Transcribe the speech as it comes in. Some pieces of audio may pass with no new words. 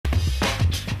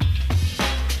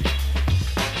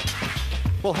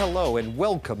Well, hello and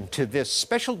welcome to this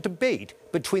special debate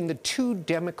between the two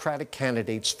Democratic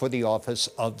candidates for the office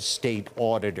of State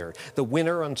Auditor. The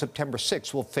winner on September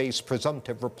 6th will face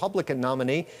presumptive Republican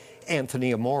nominee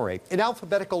Anthony Amore. In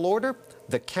alphabetical order,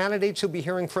 the candidates you'll be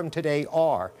hearing from today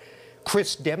are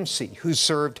Chris Dempsey, who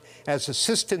served as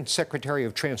Assistant Secretary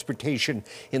of Transportation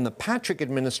in the Patrick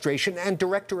administration and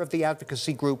Director of the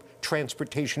advocacy group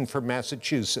Transportation for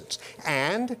Massachusetts,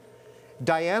 and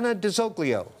Diana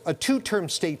DiZoglio, a two-term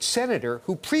state senator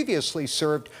who previously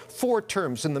served 4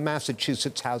 terms in the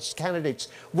Massachusetts House. Candidates,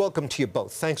 welcome to you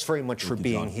both. Thanks very much for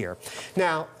being here.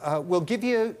 Now, we'll give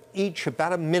you each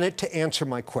about a minute to answer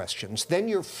my questions. Then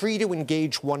you're free to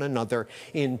engage one another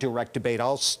in direct debate.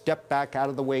 I'll step back out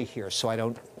of the way here so I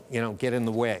don't, get in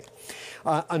the way.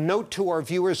 A note to our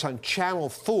viewers on Channel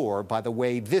 4, by the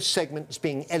way, this segment is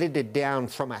being edited down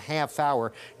from a half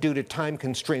hour due to time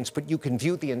constraints, but you can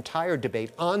view the entire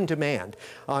debate on demand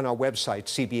on our website,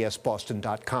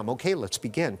 cbsboston.com. Okay, let's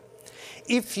begin.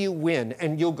 If you win,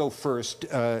 and you'll go first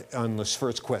on this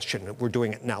first question, we're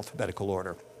doing it in alphabetical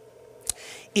order.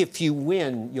 If you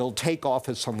win, you'll take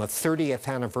office on the 30th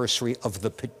anniversary of the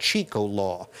Pacheco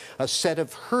Law, a set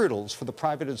of hurdles for the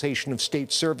privatization of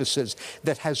state services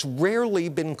that has rarely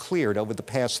been cleared over the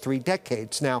past 3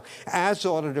 decades. Now, as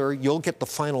auditor, you'll get the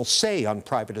final say on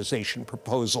privatization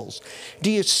proposals.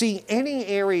 Do you see any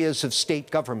areas of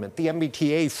state government, the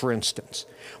MBTA, for instance,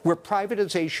 where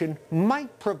privatization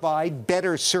might provide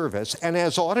better service? And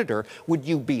as auditor, would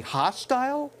you be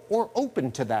hostile or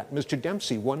open to that? Mr.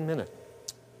 Dempsey, 1 minute.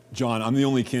 John, I'm the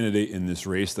only candidate in this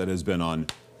race that has been on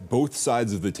both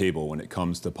sides of the table when it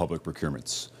comes to public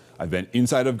procurements. I've been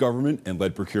inside of government and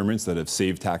led procurements that have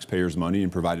saved taxpayers money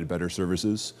and provided better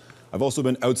services. I've also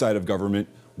been outside of government,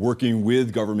 working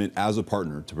with government as a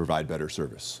partner to provide better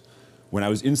service. When I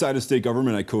was inside of state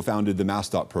government, I co-founded the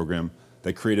MassDOT program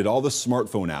that created all the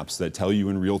smartphone apps that tell you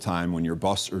in real time when your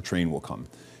bus or train will come.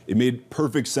 It made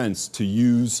perfect sense to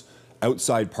use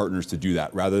outside partners to do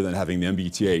that rather than having the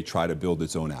MBTA try to build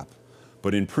its own app.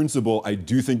 But in principle, I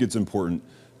do think it's important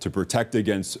to protect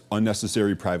against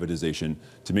unnecessary privatization,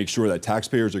 to make sure that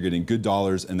taxpayers are getting good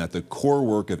dollars and that the core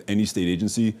work of any state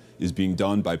agency is being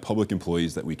done by public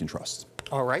employees that we can trust.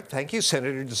 All right, thank you,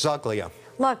 Senator DiZoglio.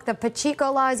 Look, the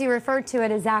Pacheco Law, as you referred to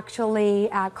it, is actually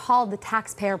called the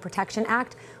Taxpayer Protection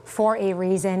Act for a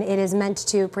reason. It is meant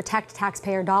to protect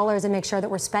taxpayer dollars and make sure that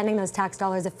we're spending those tax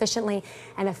dollars efficiently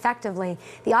and effectively.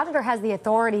 The auditor has the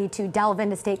authority to delve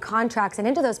into state contracts and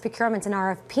into those procurements and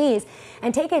RFPs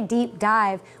and take a deep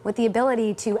dive with the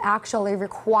ability to actually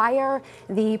require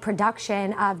the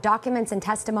production of documents and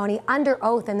testimony under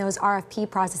oath in those RFP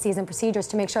processes and procedures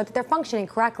to make sure that they're functioning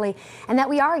correctly and that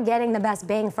we are getting the best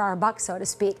bang for our buck, so to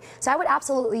speak. So I would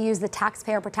absolutely use the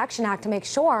Taxpayer Protection Act to make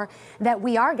sure that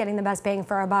we are getting the best bang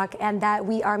for our buck and that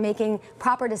we are making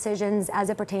proper decisions as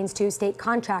it pertains to state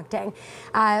contracting.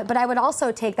 But I would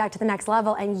also take that to the next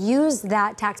level and use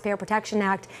that Taxpayer Protection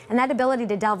Act and that ability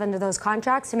to delve into those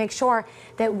contracts to make sure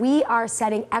that we are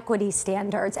setting equity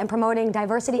standards and promoting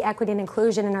diversity, equity, and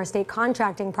inclusion in our state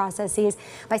contracting processes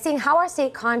by seeing how our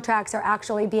state contracts are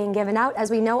actually being given out.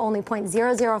 As we know, only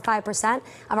 0.005%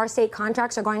 of our state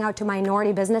contracts are going out to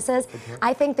minority businesses.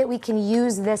 I think that we can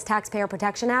use this Taxpayer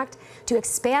Protection Act to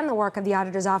expand the work of the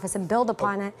Auditor's Office and build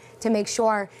upon it to make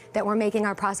sure that we're making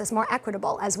our process more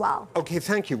equitable as well. Okay,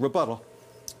 thank you. Rebuttal.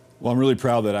 Well, I'm really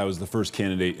proud that I was the first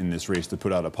candidate in this race to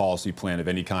put out a policy plan of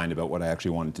any kind about what I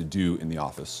actually wanted to do in the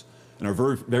office. And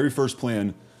our very first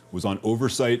plan was on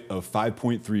oversight of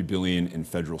 $5.3 billion in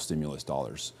federal stimulus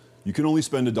dollars. You can only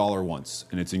spend $1 once,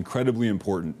 and it's incredibly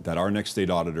important that our next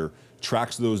state auditor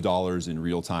tracks those dollars in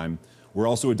real time. We're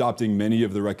also adopting many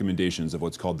of the recommendations of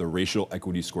what's called the Racial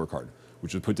Equity Scorecard,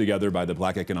 which was put together by the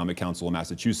Black Economic Council of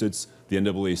Massachusetts, the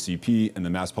NAACP, and the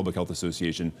Mass Public Health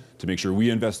Association to make sure we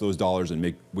invest those dollars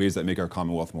in ways that make our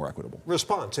Commonwealth more equitable.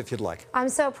 Response, if you'd like. I'm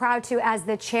so proud to, as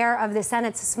the chair of the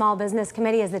Senate's Small Business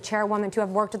Committee, as the chairwoman, to have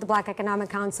worked with the Black Economic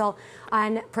Council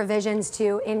on provisions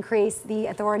to increase the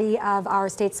authority of our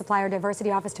state supplier diversity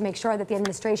office to make sure that the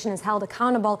administration is held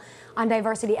accountable on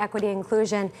diversity, equity,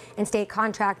 inclusion in state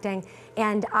contracting.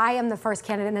 And I am the first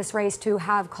candidate in this race to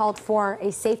have called for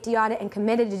a safety audit and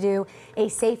committed to do a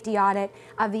safety audit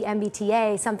of the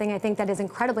MBTA, something I think that is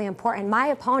incredibly important. My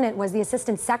opponent was the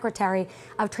Assistant Secretary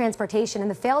of Transportation, and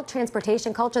the failed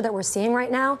transportation culture that we're seeing right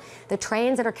now, the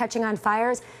trains that are catching on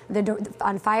fire, the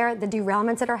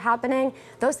derailments that are happening,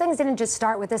 those things didn't just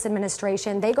start with this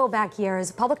administration. They go back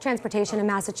years. Public transportation in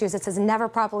Massachusetts has never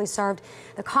properly served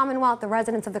the Commonwealth, the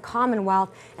residents of the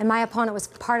Commonwealth, and my opponent was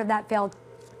part of that failed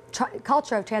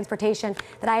culture of transportation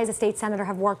that I, as a state senator,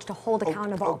 have worked to hold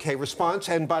accountable. Okay, response.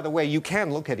 And by the way, you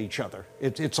can look at each other.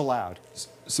 It's allowed.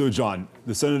 So, John,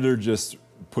 the senator just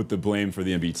put the blame for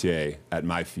the MBTA at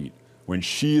my feet when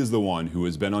she is the one who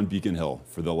has been on Beacon Hill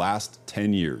for the last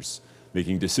 10 years,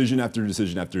 making decision after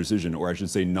decision after decision, or I should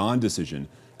say non-decision,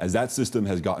 as that system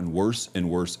has gotten worse and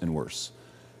worse and worse.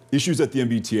 Issues at the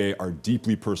MBTA are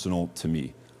deeply personal to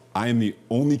me. I am the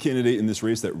only candidate in this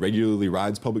race that regularly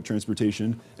rides public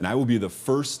transportation, and I will be the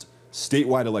first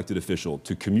statewide elected official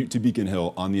to commute to Beacon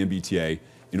Hill on the MBTA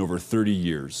in over 30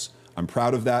 years. I'm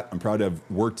proud of that. I'm proud to have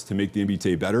worked to make the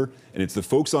MBTA better, and it's the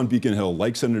folks on Beacon Hill,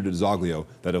 like Senator DiZoglio,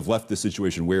 that have left the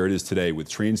situation where it is today, with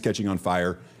trains catching on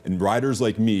fire and riders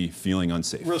like me feeling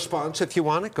unsafe. Response, if you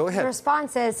want it, go ahead. The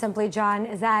response is simply, John,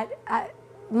 is that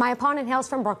my opponent hails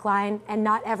from Brookline, and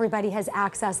not everybody has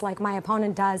access like my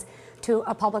opponent does to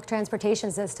a public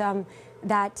transportation system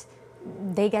that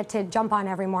they get to jump on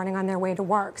every morning on their way to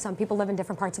work. Some people live in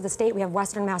different parts of the state. We have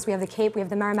Western Mass, we have the Cape, we have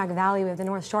the Merrimack Valley, we have the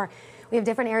North Shore. We have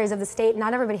different areas of the state.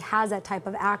 Not everybody has that type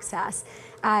of access.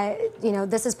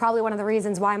 This is probably one of the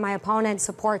reasons why my opponent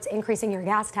supports increasing your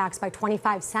gas tax by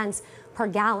 25 cents per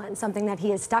gallon, something that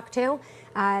he has stuck to,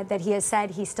 that he has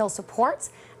said he still supports.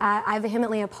 I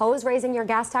vehemently oppose raising your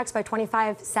gas tax by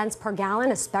 25 cents per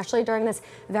gallon, especially during this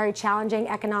very challenging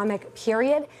economic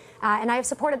period. And I have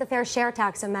supported the Fair Share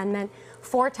Tax Amendment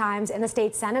 4 times in the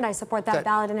state Senate. I support that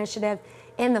ballot initiative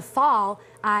in the fall,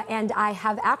 and I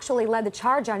have actually led the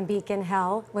charge on Beacon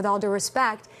Hill, with all due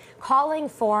respect, calling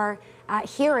for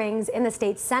hearings in the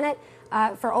state Senate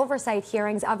for oversight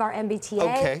hearings of our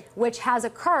MBTA, which has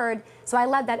occurred. So I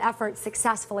led that effort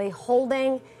successfully,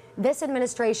 holding this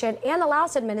administration and the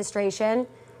last administration,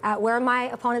 where my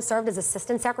opponent served as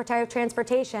Assistant Secretary of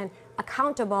Transportation,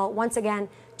 accountable once again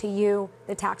to you,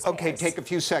 the taxpayers. Okay, take a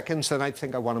few seconds, and I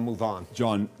think I want to move on.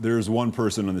 John, there's one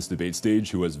person on this debate stage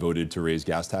who has voted to raise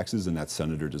gas taxes, and that's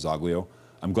Senator DiZoglio.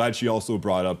 I'm glad she also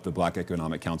brought up the Black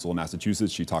Economic Council of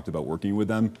Massachusetts. She talked about working with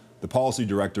them. The policy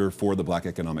director for the Black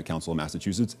Economic Council of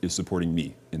Massachusetts is supporting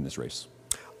me in this race.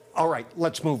 All right,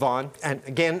 let's move on. And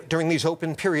again, during these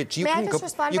open periods, you can go... May I just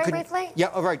respond very briefly? Yeah,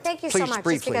 all right. Thank you Please, so much,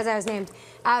 briefly. just because I was named.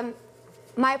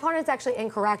 My opponent's actually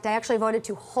incorrect. I actually voted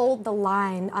to hold the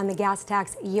line on the gas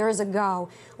tax years ago,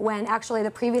 when actually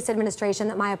the previous administration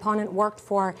that my opponent worked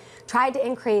for tried to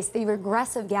increase the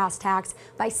regressive gas tax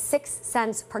by 6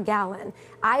 cents per gallon.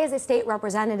 I, as a state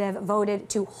representative, voted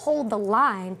to hold the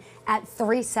line at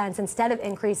 3 cents instead of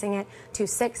increasing it to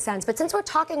 6 cents. But since we're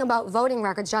talking about voting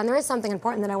records, John, there is something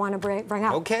important that I want to bring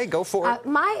up. Okay, go for it.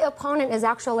 My opponent is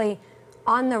actually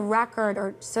on the record,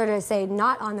 or sort of say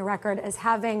not on the record, as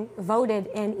having voted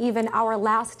in even our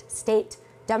last state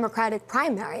Democratic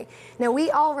primary. Now, we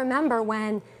all remember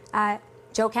when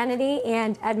Joe Kennedy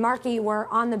and Ed Markey were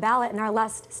on the ballot in our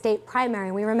last state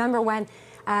primary. We remember when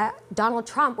Donald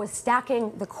Trump was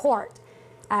stacking the court.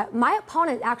 My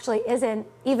opponent actually isn't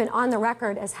even on the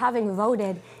record as having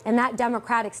voted in that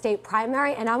Democratic state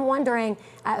primary, and I'm wondering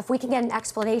if we can get an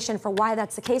explanation for why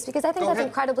that's the case, because I think that's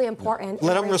incredibly important.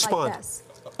 Let him respond. Like this.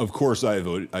 Of course I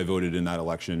voted in that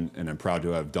election, and I'm proud to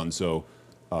have done so.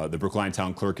 The Brookline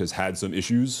Town Clerk has had some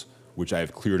issues, which I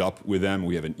have cleared up with them.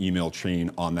 We have an email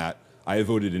chain on that. I have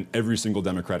voted in every single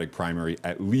Democratic primary,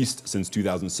 at least since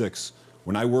 2006,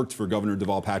 when I worked for Governor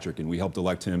Deval Patrick, and we helped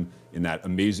elect him in that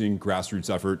amazing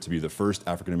grassroots effort to be the first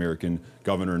African-American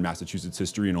governor in Massachusetts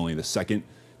history, and only the second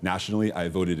nationally. I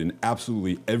voted in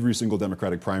absolutely every single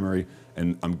Democratic primary,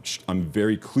 and I'm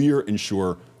very clear and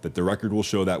sure that the record will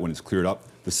show that when it's cleared up.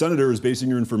 The senator is basing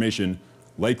your information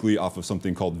likely off of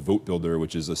something called Vote Builder,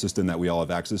 which is a system that we all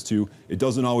have access to. It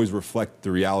doesn't always reflect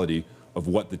the reality of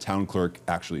what the town clerk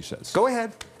actually says. Go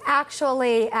ahead.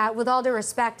 Actually, with all due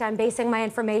respect, I'm basing my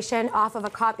information off of a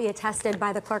copy attested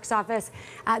by the clerk's office.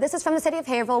 This is from the city of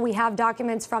Haverhill. We have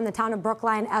documents from the town of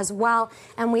Brookline as well,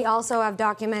 and we also have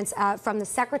documents from the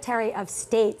Secretary of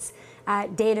State's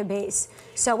database.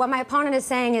 So what my opponent is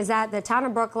saying is that the town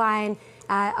of Brookline,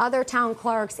 other town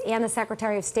clerks, and the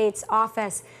Secretary of State's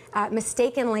office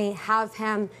mistakenly have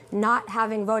him not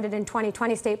having voted in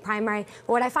 2020 state primary.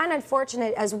 But what I find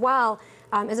unfortunate as well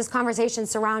is this conversation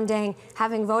surrounding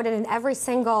having voted in every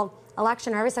single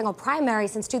election or every single primary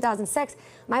since 2006.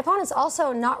 My opponent's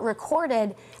also not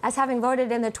recorded as having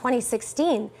voted in the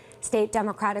 2016 state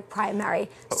Democratic primary.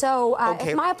 So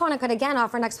if my opponent could again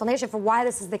offer an explanation for why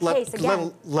this is the case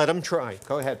again. Let him try.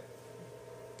 Go ahead.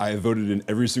 I have voted in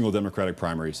every single Democratic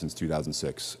primary since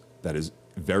 2006. That is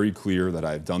very clear that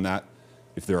I have done that.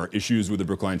 If there are issues with the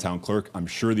Brookline town clerk, I'm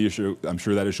sure that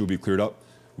issue will be cleared up.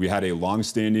 We had a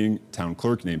long-standing town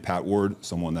clerk named Pat Ward,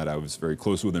 someone that I was very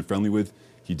close with and friendly with.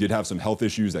 He did have some health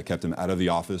issues that kept him out of the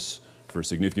office for a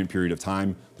significant period of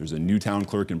time. There's a new town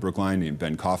clerk in Brookline named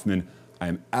Ben Kaufman. I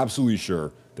am absolutely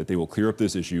sure that they will clear up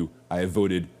this issue. I want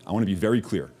to be very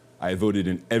clear, I have voted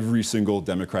in every single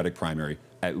Democratic primary,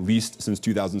 at least since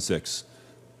 2006.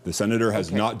 The senator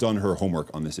has not done her homework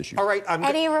on this issue. All right.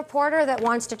 Any reporter that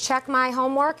wants to check my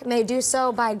homework may do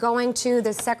so by going to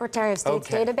the Secretary of State's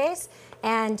database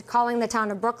and calling the town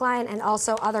of Brookline and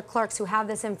also other clerks who have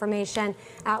this information,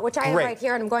 which I have right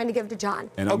here, and I'm going to give to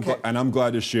John. And I'm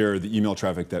glad to share the email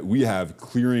traffic that we have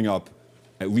clearing up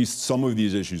at least some of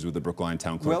these issues with the Brookline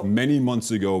town clerk many months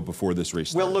ago before this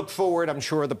race started. We'll look forward. I'm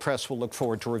sure the press will look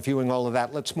forward to reviewing all of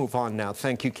that. Let's move on now.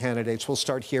 Thank you, candidates. We'll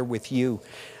start here with you,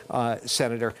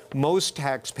 Senator. Most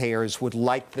taxpayers would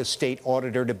like the state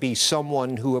auditor to be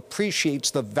someone who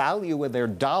appreciates the value of their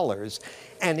dollars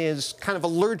and is kind of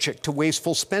allergic to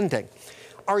wasteful spending.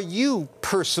 Are you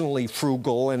personally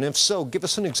frugal? And if so, give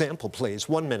us an example, please.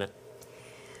 1 minute.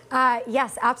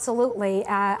 Yes, absolutely.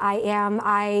 I am.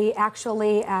 I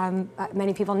actually,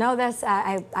 many people know this,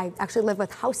 I actually live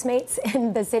with housemates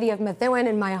in the city of Methuen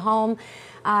in my home,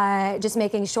 just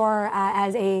making sure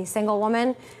as a single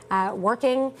woman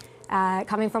working,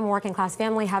 coming from a working class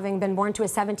family, having been born to a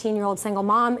 17-year-old single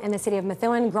mom in the city of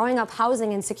Methuen, growing up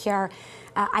housing insecure,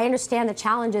 I understand the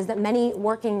challenges that many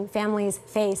working families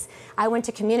face. I went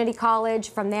to community college.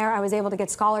 From there, I was able to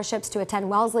get scholarships to attend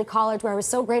Wellesley College, where I was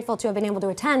so grateful to have been able to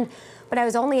attend. But I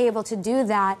was only able to do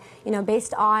that,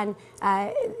 based on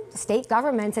state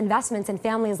government's investments in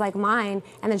families like mine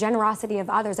and the generosity of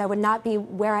others. I would not be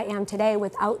where I am today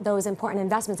without those important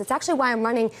investments. It's actually why I'm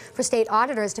running for state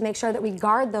auditors, to make sure that we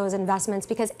guard those investments,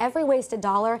 because every wasted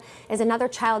dollar is another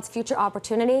child's future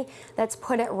opportunity that's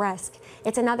put at risk.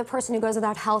 It's another person who goes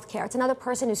without health care. It's another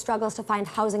person who struggles to find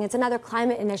housing. It's another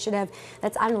climate initiative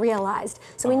that's unrealized.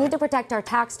 So we need to protect our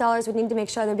tax dollars. We need to make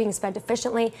sure they're being spent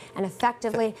efficiently and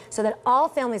effectively, so that all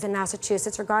families in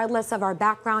Massachusetts, regardless of our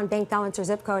background, bank balance, or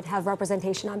zip code, have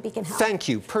representation on Beacon Hill. Thank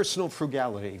you. Personal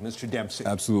frugality, Mr. Dempsey.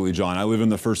 Absolutely, John. I live on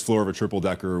the first floor of a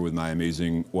triple-decker with my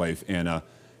amazing wife, Anna,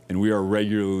 and we are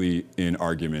regularly in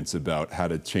arguments about how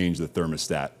to change the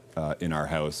thermostat in our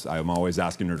house. I'm always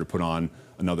asking her to put on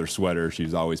another sweater.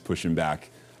 She's always pushing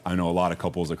back. I know a lot of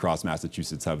couples across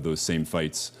Massachusetts have those same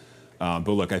fights. But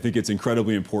look, I think it's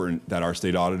incredibly important that our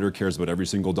state auditor cares about every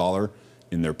single dollar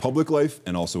in their public life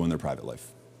and also in their private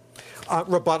life.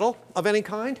 Rebuttal of any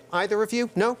kind? Either of you?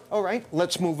 No? All right.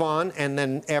 Let's move on. And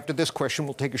then after this question,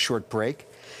 we'll take a short break.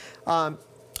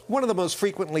 One of the most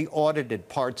frequently audited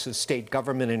parts of state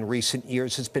government in recent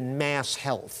years has been Mass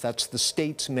Health. That's the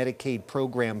state's Medicaid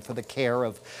program for the care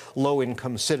of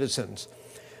low-income citizens.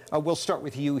 We'll start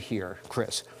with you here,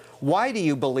 Chris. Why do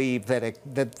you believe that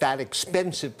that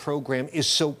expensive program is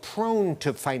so prone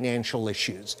to financial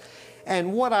issues?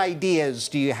 And what ideas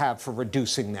do you have for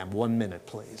reducing them? 1 minute,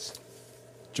 please.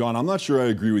 John, I'm not sure I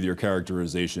agree with your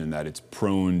characterization that it's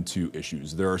prone to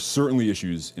issues. There are certainly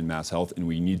issues in Mass Health, and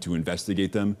we need to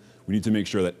investigate them. We need to make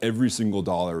sure that every single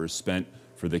dollar is spent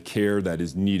for the care that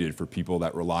is needed for people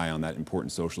that rely on that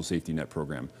important social safety net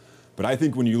program. But I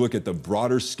think when you look at the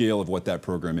broader scale of what that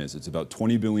program is, it's about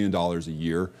 $20 billion a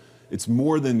year. It's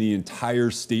more than the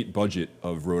entire state budget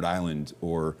of Rhode Island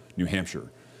or New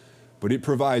Hampshire. But it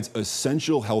provides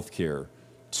essential health care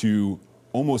to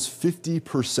almost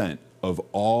 50% of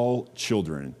all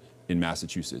children in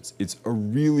Massachusetts. It's a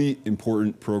really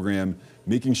important program,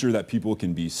 making sure that people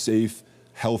can be safe,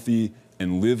 healthy,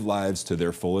 and live lives to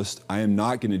their fullest. I am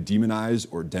not going to demonize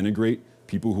or denigrate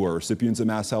people who are recipients of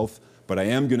Mass Health, but I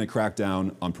am going to crack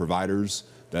down on providers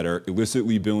that are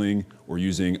illicitly billing or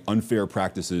using unfair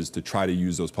practices to try to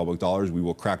use those public dollars. We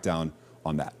will crack down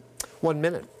on that. 1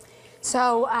 minute.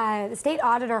 So the state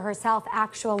auditor herself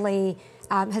actually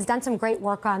has done some great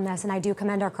work on this, and I do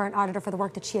commend our current auditor for the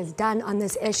work that she has done on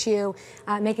this issue,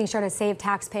 making sure to save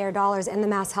taxpayer dollars in the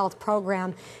Mass Health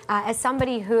program. As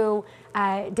somebody who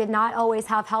did not always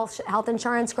have health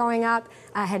insurance growing up,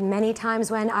 had many times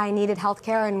when I needed health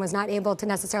care and was not able to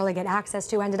necessarily get access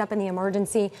to, ended up in the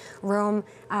emergency room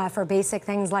for basic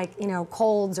things like,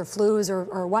 colds or flus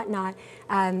or whatnot.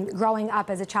 Growing up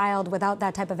as a child without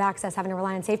that type of access, having to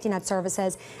rely on safety net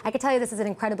services, I can tell you this is an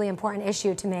incredibly important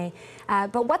issue to me.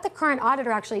 But what the current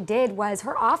auditor actually did was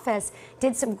her office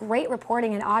did some great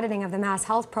reporting and auditing of the Mass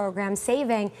Health program,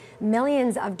 saving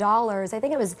millions of dollars. I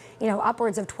think it was,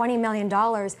 upwards of $20 million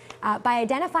by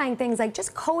identifying things like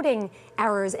just coding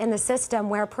errors in the system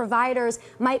where providers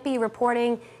might be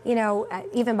reporting,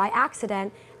 even by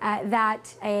accident,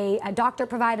 that a doctor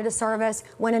provided a service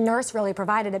when a nurse really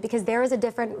provided it, because there is a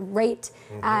different rate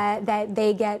that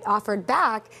they get offered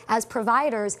back as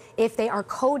providers if they are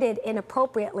coded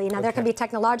inappropriately. Now, there can be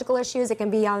technological issues. It can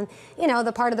be on,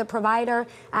 the part of the provider.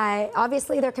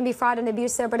 Obviously, there can be fraud and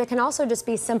abuse there, but it can also just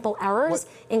be simple errors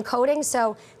in coding.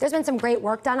 So there's been some great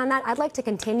work done on that. I'd like to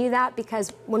continue that,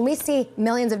 because when we see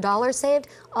millions of dollars saved,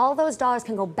 all those dollars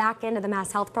can go back into the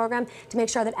mass health program to make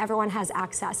sure that everyone has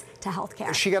access to health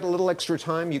care. She got a little extra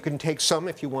time. You can take some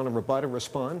if you want to rebut or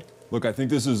respond. Look, I think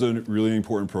this is a really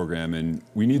important program, and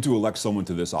we need to elect someone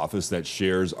to this office that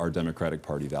shares our Democratic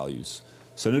Party values.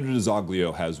 Senator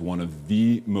DiZoglio has one of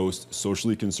the most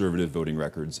socially conservative voting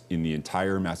records in the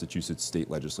entire Massachusetts state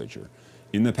legislature.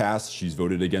 In the past, she's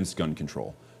voted against gun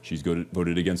control. She's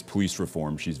voted against police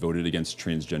reform. She's voted against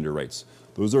transgender rights.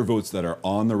 Those are votes that are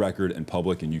on the record and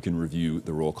public, and you can review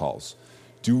the roll calls.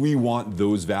 Do we want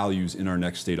those values in our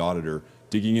next state auditor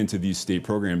digging into these state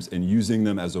programs and using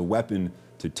them as a weapon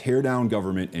to tear down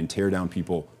government and tear down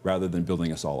people rather than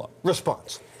building us all up?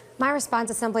 Response. My response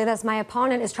is simply this. My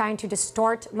opponent is trying to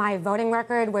distort my voting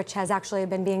record, which has actually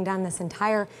been being done this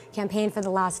entire campaign for the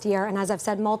last year. And as I've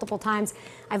said multiple times,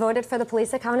 I voted for the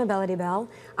police accountability bill.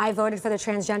 I voted for the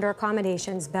transgender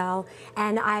accommodations bill.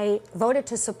 And I voted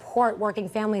to support working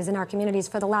families in our communities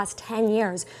for the last 10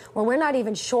 years, where we're not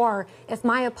even sure if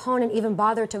my opponent even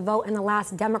bothered to vote in the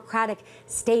last Democratic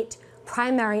state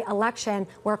primary election,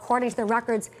 where according to the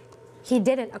records, he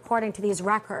didn't, according to these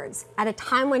records. At a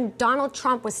time when Donald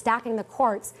Trump was stacking the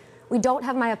courts, we don't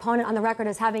have my opponent on the record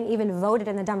as having even voted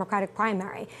in the Democratic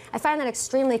primary. I find that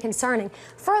extremely concerning.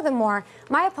 Furthermore,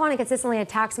 my opponent consistently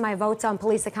attacks my votes on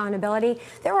police accountability.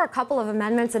 There were a couple of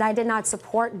amendments that I did not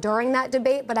support during that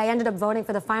debate, but I ended up voting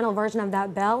for the final version of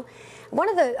that bill. One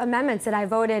of the amendments that I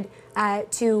voted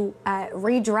to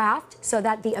redraft so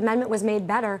that the amendment was made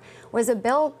better was a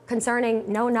bill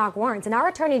concerning no-knock warrants. And our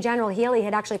Attorney General Healy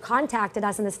had actually contacted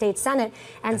us in the state Senate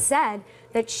and said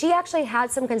that she actually had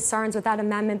some concerns with that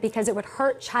amendment because it would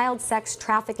hurt child sex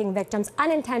trafficking victims,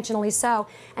 unintentionally so,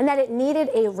 and that it needed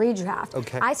a redraft.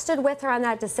 Okay. I stood with her on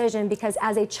that decision because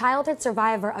as a childhood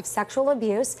survivor of sexual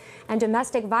abuse and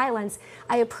domestic violence,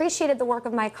 I appreciated the work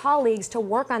of my colleagues to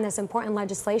work on this important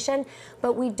legislation,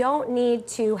 but we don't need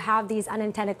to have these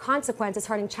unintended consequences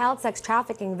hurting child sex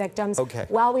trafficking victims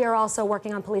while we are also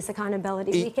working on police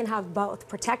accountability. We can have both,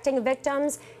 protecting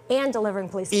victims and delivering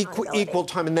police accountability. Equal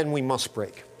time, and then we must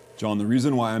break. John, the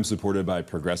reason why I'm supported by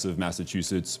progressive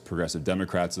Massachusetts, progressive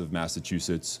Democrats of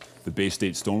Massachusetts, the Bay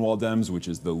State Stonewall Dems, which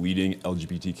is the leading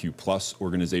LGBTQ+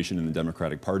 organization in the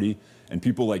Democratic Party, and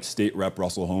people like State Rep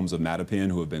Russell Holmes of Mattapan,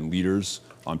 who have been leaders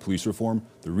on police reform,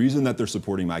 the reason that they're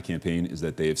supporting my campaign is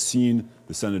that they have seen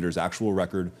the senator's actual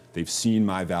record, they've seen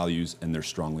my values, and they're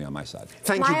strongly on my side.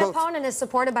 Thank you both. My opponent is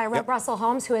supported by Rep Russell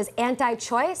Holmes, who is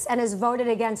anti-choice and has voted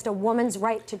against a woman's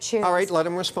right to choose. All right, let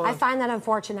him respond. I find that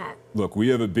unfortunate. Look, we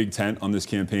have a big tent on this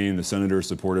campaign. The senator is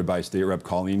supported by State Rep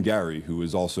Colleen Gary, who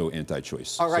is also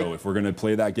anti-choice. All right. So if we're going to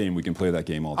play that game, we can play that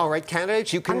game all day. All right,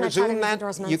 candidates, you can resume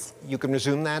that. You can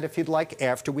resume that if you'd like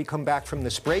after we come back from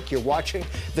this break. You're watching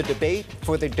the debate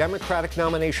for the Democratic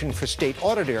nomination for state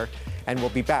auditor, and we'll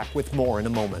be back with more in a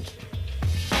moment.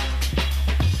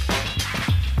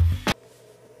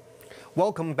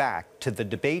 Welcome back to the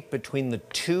debate between the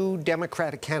two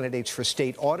Democratic candidates for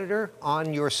state auditor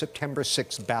on your September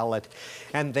 6th ballot,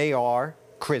 and they are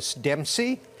Chris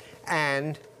Dempsey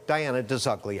and Diana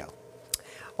DiZoglio.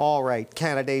 All right,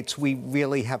 candidates, we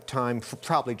really have time for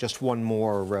probably just one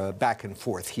more back and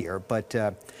forth here, but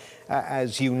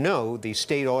as you know, the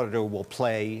state auditor will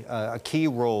play a key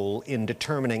role in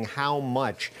determining how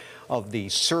much of the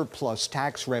surplus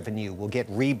tax revenue will get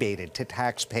rebated to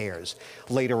taxpayers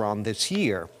later on this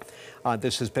year.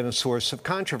 This has been a source of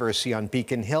controversy on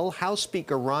Beacon Hill. House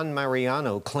Speaker Ron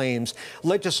Mariano claims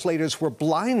legislators were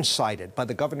blindsided by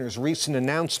the governor's recent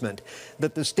announcement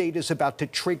that the state is about to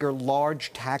trigger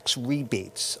large tax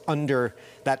rebates under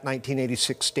that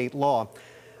 1986 state law.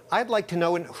 I'd like to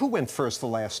know, and who went first the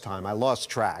last time? I lost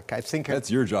track. I think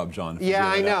that's your job, John. Yeah,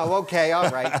 I know. Okay, all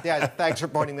right. Yeah, thanks for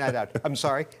pointing that out. I'm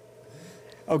sorry.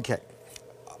 Okay.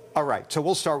 All right. So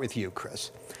we'll start with you,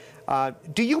 Chris.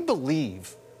 Do you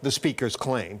believe the speaker's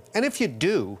claim? And if you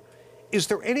do, is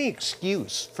there any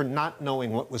excuse for not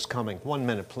knowing what was coming? 1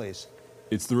 minute, please.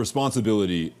 It's the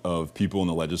responsibility of people in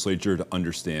the legislature to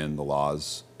understand the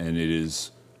laws, and it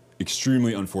is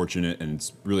extremely unfortunate and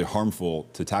it's really harmful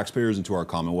to taxpayers and to our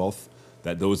Commonwealth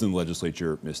that those in the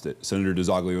legislature missed it. Senator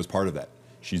DiZoglio is part of that.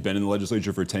 She's been in the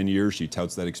legislature for 10 years. She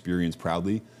touts that experience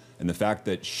proudly. And the fact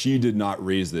that she did not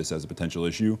raise this as a potential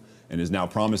issue and is now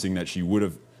promising that she would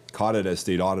have caught it as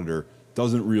state auditor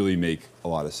doesn't really make a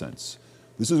lot of sense.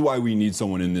 This is why we need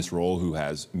someone in this role who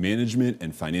has management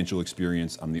and financial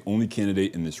experience. I'm the only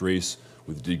candidate in this race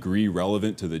with a degree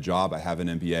relevant to the job. I have an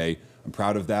MBA. I'm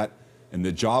proud of that. And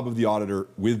the job of the auditor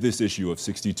with this issue of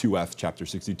 62F, Chapter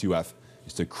 62F,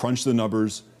 is to crunch the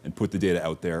numbers and put the data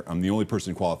out there. I'm the only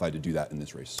person qualified to do that in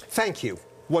this race. Thank you.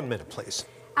 1 minute, please.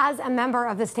 As a member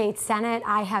of the state Senate,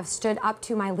 I have stood up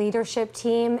to my leadership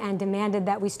team and demanded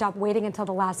that we stop waiting until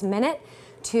the last minute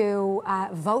to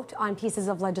vote on pieces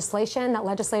of legislation, that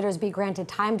legislators be granted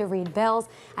time to read bills.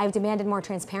 I've demanded more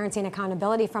transparency and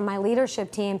accountability from my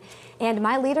leadership team, and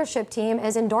my leadership team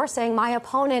is endorsing my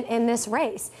opponent in this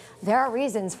race. There are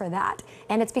reasons for that,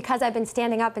 and it's because I've been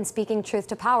standing up and speaking truth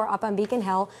to power up on Beacon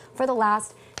Hill for the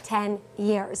last 10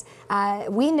 years.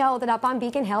 We know that up on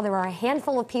Beacon Hill, there are a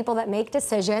handful of people that make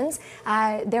decisions.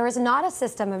 There is not a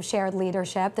system of shared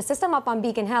leadership. The system up on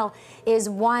Beacon Hill is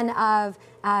one of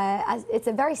it's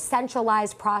a very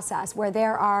centralized process where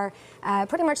there are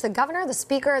pretty much the governor, the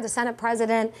speaker, the Senate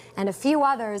president, and a few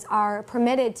others are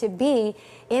permitted to be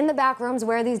in the back rooms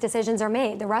where these decisions are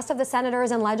made. The rest of the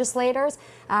senators and legislators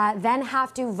then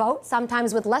have to vote,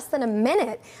 sometimes with less than a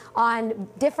minute, on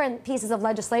different pieces of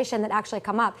legislation that actually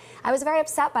come up. I was very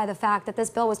upset by the fact that this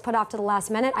bill was put off to the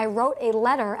last minute. I wrote a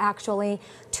letter, actually,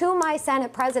 to my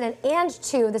Senate president and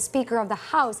to the Speaker of the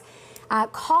House,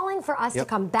 calling for us to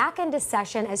come back into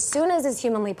session as soon as is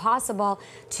humanly possible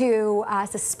to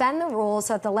suspend the rules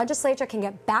so that the legislature can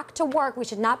get back to work. We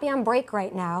should not be on break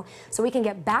right now, so we can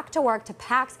get back to work to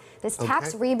pass this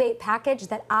tax rebate package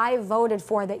that I voted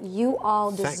for, that you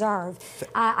all deserve.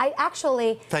 I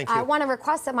actually want to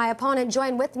request that my opponent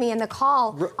join with me in the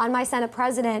call on my Senate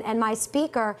president and my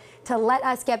speaker to let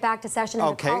us get back to session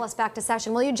and to call us back to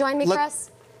session. Will you join me,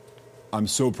 Chris? I'm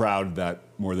so proud that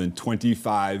more than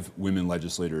 25 women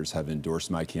legislators have endorsed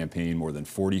my campaign, more than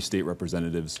 40 state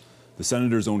representatives, the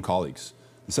senator's own colleagues.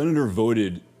 The senator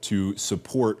voted to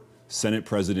support Senate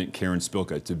President Karen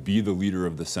Spilka to be the leader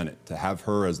of the Senate, to have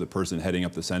her as the person heading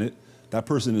up the Senate. That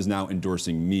person is now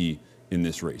endorsing me in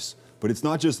this race. But it's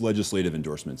not just legislative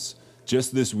endorsements.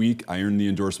 Just this week, I earned the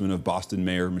endorsement of Boston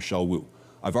Mayor Michelle Wu.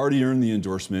 I've already earned the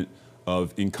endorsement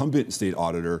of incumbent state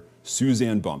auditor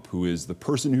Suzanne Bump, who is the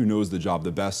person who knows the job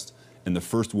the best and the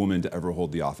first woman to ever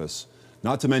hold the office.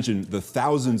 Not to mention the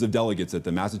thousands of delegates at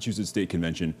the Massachusetts State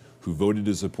Convention who voted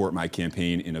to support my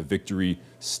campaign in a victory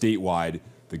statewide.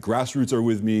 The grassroots are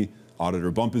with me, Auditor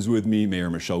Bump is with me,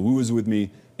 Mayor Michelle Wu is with me,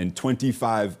 and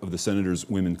 25 of the senator's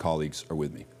women colleagues are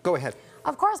with me. Go ahead.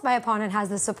 Of course, my opponent has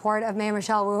the support of Mayor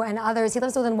Michelle Wu and others. He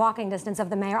lives within walking distance of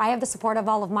the mayor. I have the support of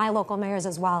all of my local mayors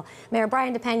as well. Mayor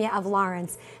Brian DePena of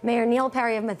Lawrence, Mayor Neil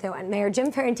Perry of Methuen, Mayor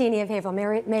Jim Parentini of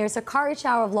Haverhill, Mayor Sakari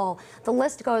Chow of Lowell. The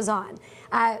list goes on.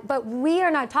 But we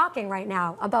are not talking right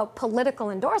now about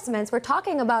political endorsements. We're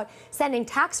talking about sending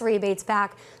tax rebates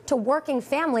back to working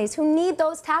families who need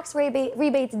those tax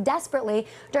rebates desperately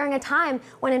during a time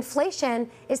when inflation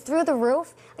is through the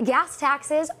roof. Gas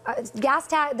taxes,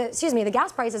 the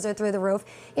gas prices are through the roof.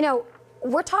 You know,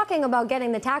 we're talking about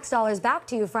getting the tax dollars back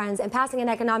to you, friends, and passing an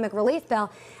economic relief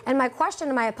bill. And my question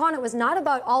to my opponent was not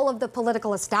about all of the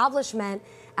political establishment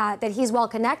that he's well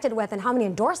connected with and how many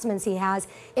endorsements he has.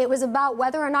 It was about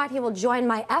whether or not he will join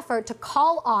my effort to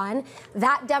call on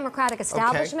that Democratic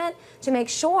establishment to make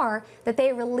sure that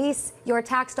they release your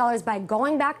tax dollars by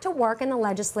going back to work in the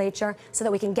legislature so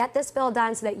that we can get this bill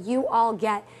done so that you all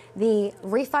get the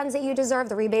refunds that you deserve,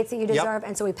 the rebates that you deserve,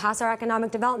 and so we pass our economic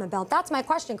development bill. That's my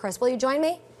question, Chris. Will you join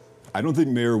me? I don't think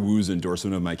Mayor Wu's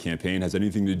endorsement of my campaign has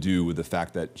anything to do with the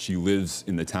fact that she lives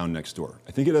in the town next door.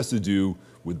 I think it has to do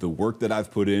with the work that I've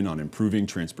put in on improving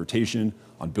transportation,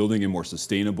 on building a more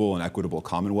sustainable and equitable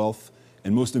Commonwealth,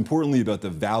 and most importantly about the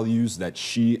values that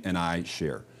she and I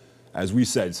share. As we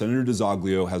said, Senator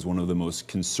DiZoglio has one of the most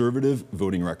conservative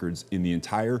voting records in the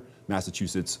entire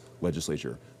Massachusetts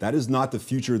legislature. That is not the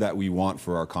future that we want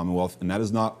for our Commonwealth, and that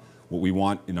is not what we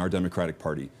want in our Democratic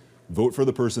Party. Vote for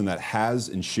the person that has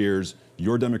and shares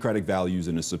your democratic values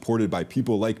and is supported by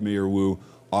people like Mayor Wu,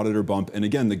 Auditor Bump, and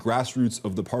again, the grassroots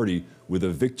of the party with a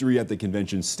victory at the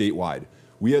convention statewide.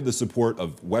 We had the support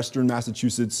of Western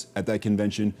Massachusetts at that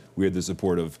convention. We had the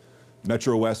support of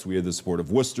Metro West. We had the support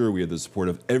of Worcester. We had the support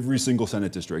of every single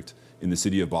Senate district in the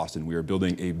city of Boston. We are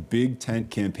building a big tent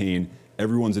campaign.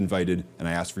 Everyone's invited, and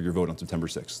I ask for your vote on September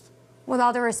 6th. With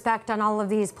all due respect on all of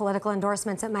these political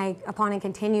endorsements that my opponent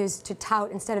continues to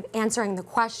tout instead of answering the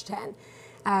question,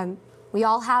 we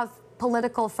all have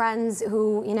political friends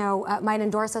who, might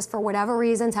endorse us for whatever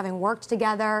reasons, having worked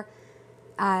together.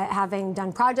 having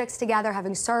done projects together,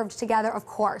 having served together, of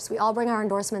course, we all bring our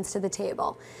endorsements to the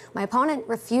table. My opponent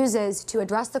refuses to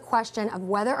address the question of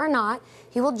whether or not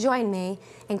he will join me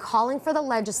in calling for the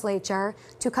legislature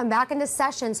to come back into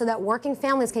session so that working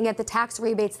families can get the tax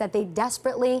rebates that they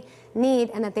desperately need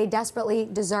and that they desperately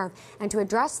deserve. And to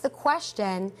address the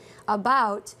question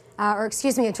about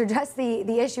to address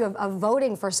the issue of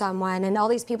voting for someone and all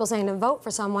these people saying to vote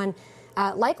for someone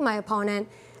like my opponent,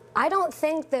 I don't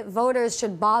think that voters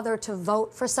should bother to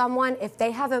vote for someone if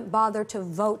they haven't bothered to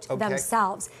vote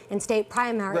themselves in state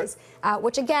primaries,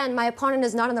 which, again, my opponent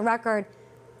is not on the record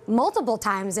multiple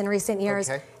times in recent years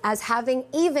as having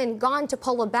even gone to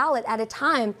pull a ballot at a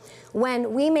time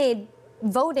when we made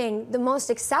voting the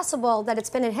most accessible that it's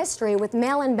been in history with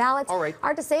mail-in ballots.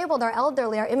 Our disabled, our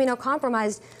elderly, our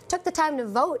immunocompromised took the time to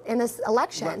vote in this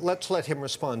election. Let's let him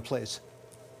respond, please.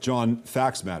 John,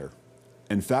 facts matter.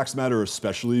 And facts matter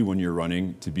especially when you're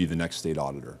running to be the next state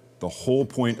auditor. The whole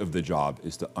point of the job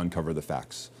is to uncover the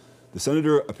facts. The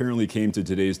senator apparently came to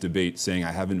today's debate saying,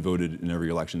 I haven't voted in every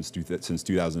election since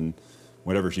 2000,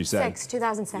 whatever she said.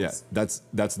 2006. Yeah,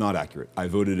 that's not accurate. I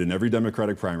voted in every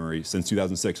Democratic primary since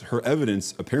 2006. Her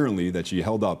evidence, apparently, that she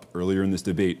held up earlier in this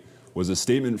debate was a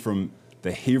statement from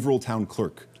the Haverhill town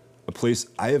clerk, a place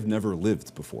I have never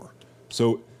lived before.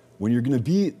 So when you're going to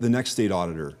be the next state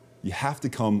auditor, you have to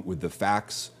come with the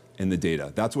facts and the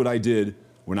data. That's what I did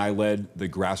when I led the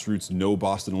grassroots No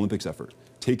Boston Olympics effort,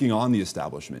 taking on the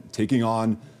establishment, taking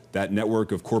on that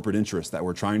network of corporate interests that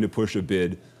were trying to push a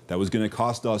bid that was going to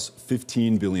cost us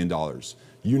 $15 billion.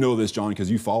 You know this, John,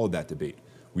 because you followed that debate.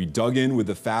 We dug in with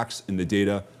the facts and the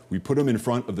data. We put them in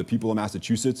front of the people of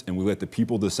Massachusetts, and we let the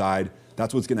people decide.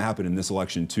 That's what's going to happen in this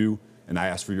election, too. And I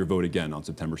ask for your vote again on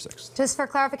September 6th. Just for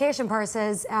clarification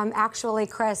purposes, actually,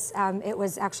 Chris, it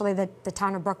was actually the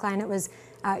town of Brookline. It was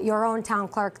your own town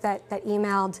clerk that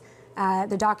emailed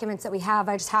the documents that we have.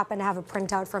 I just happen to have a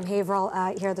printout from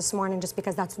Haverhill here this morning just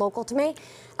because that's local to me.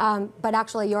 But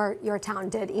actually, your town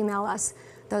did email us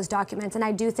those documents. And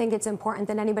I do think it's important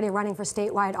that anybody running for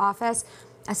statewide office,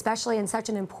 especially in such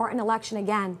an important election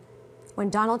again, when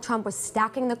Donald Trump was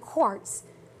stacking the courts,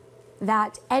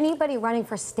 that anybody running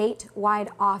for statewide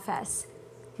office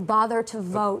bother to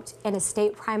vote in a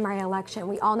state primary election.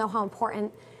 We all know how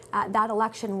important that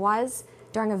election was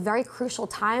during a very crucial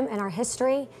time in our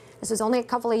history. This was only a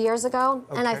couple of years ago,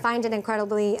 and I find it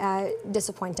incredibly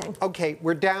disappointing. Okay,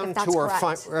 we're down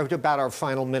to about our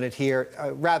final minute here.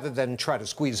 Rather than try to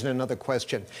squeeze in another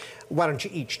question, why don't you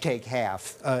each take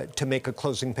half to make a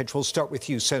closing pitch? We'll start with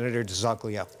you, Senator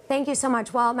DiZoglio. Thank you so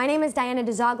much. Well, my name is Diana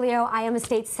DiZoglio. I am a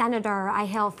state senator. I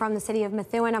hail from the city of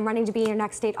Methuen. I'm running to be your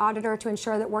next state auditor to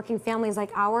ensure that working families like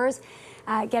ours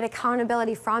get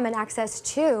accountability from and access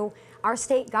to our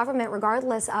state government,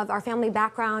 regardless of our family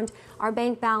background, our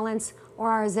bank balance,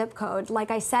 or our zip code. Like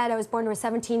I said, I was born to a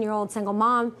 17-year-old single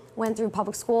mom, went through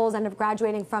public schools, ended up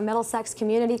graduating from Middlesex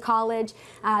Community College,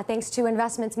 thanks to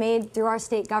investments made through our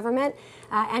state government,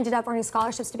 ended up earning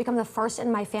scholarships to become the first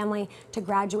in my family to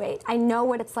graduate. I know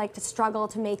what it's like to struggle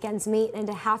to make ends meet and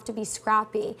to have to be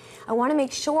scrappy. I want to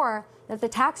make sure that the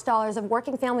tax dollars of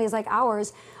working families like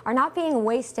ours are not being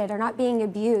wasted, are not being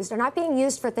abused, are not being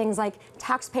used for things like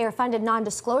taxpayer-funded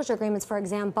non-disclosure agreements, for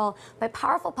example, by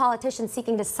powerful politicians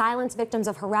seeking to silence victims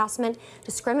of harassment,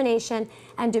 discrimination,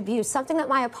 and abuse, something that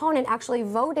my opponent actually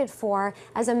voted for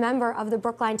as a member of the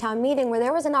Brookline Town Meeting, where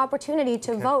there was an opportunity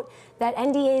to vote that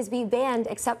NDAs be banned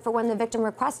except for when the victim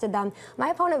requested them. My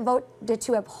opponent voted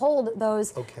to uphold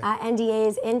those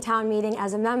NDAs in town meeting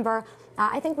as a member.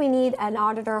 I think we need an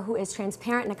auditor who is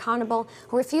transparent and accountable,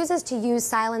 who refuses to use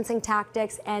silencing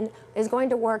tactics and is going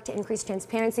to work to increase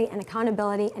transparency and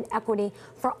accountability and equity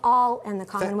for all in the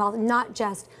Commonwealth, not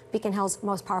just Beacon Hill's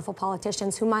most powerful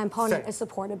politicians, who my opponent is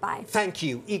supported by. Thank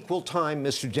you. Equal time,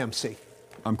 Mr. Dempsey.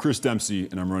 I'm Chris Dempsey,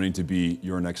 and I'm running to be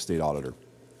your next state auditor.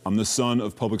 I'm the son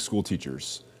of public school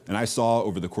teachers, and I saw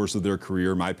over the course of their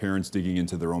career my parents digging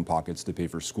into their own pockets to pay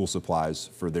for school supplies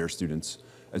for their students,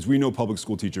 as we know public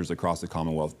school teachers across the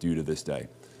Commonwealth do to this day.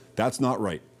 That's not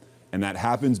right. And that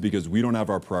happens because we don't have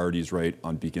our priorities right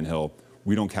on Beacon Hill.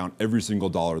 We don't count every single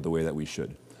dollar the way that we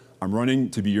should. I'm running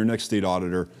to be your next state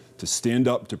auditor to stand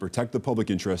up to protect the public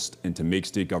interest and to make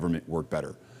state government work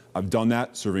better. I've done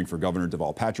that serving for Governor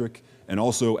Deval Patrick and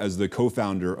also as the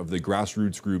co-founder of the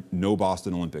grassroots group No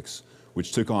Boston Olympics,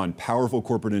 which took on powerful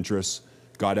corporate interests,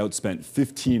 got outspent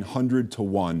 1,500 to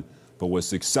 1, but was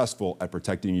successful at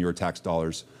protecting your tax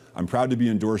dollars. I'm proud to be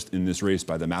endorsed in this race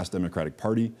by the Mass Democratic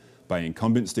Party, by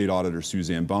incumbent state auditor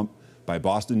Suzanne Bump, by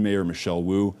Boston Mayor Michelle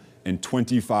Wu, and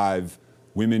 25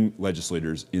 women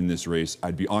legislators in this race.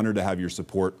 I'd be honored to have your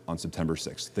support on September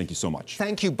 6th. Thank you so much.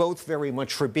 Thank you both very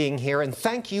much for being here, and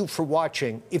thank you for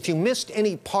watching. If you missed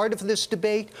any part of this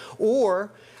debate,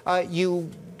 or you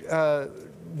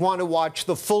want to watch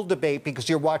the full debate because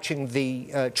you're watching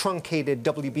the truncated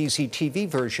WBZ TV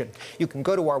version, you can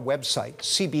go to our website,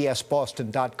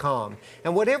 cbsboston.com.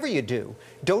 And whatever you do,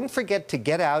 don't forget to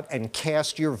get out and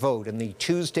cast your vote in the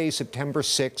Tuesday, September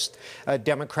 6th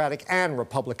Democratic and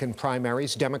Republican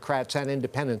primaries. Democrats and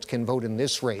independents can vote in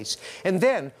this race. And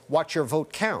then watch your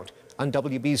vote count on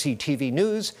WBZ TV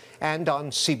News and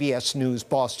on CBS News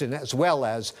Boston, as well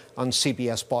as on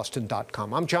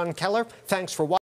cbsboston.com. I'm Jon Keller. Thanks for watching.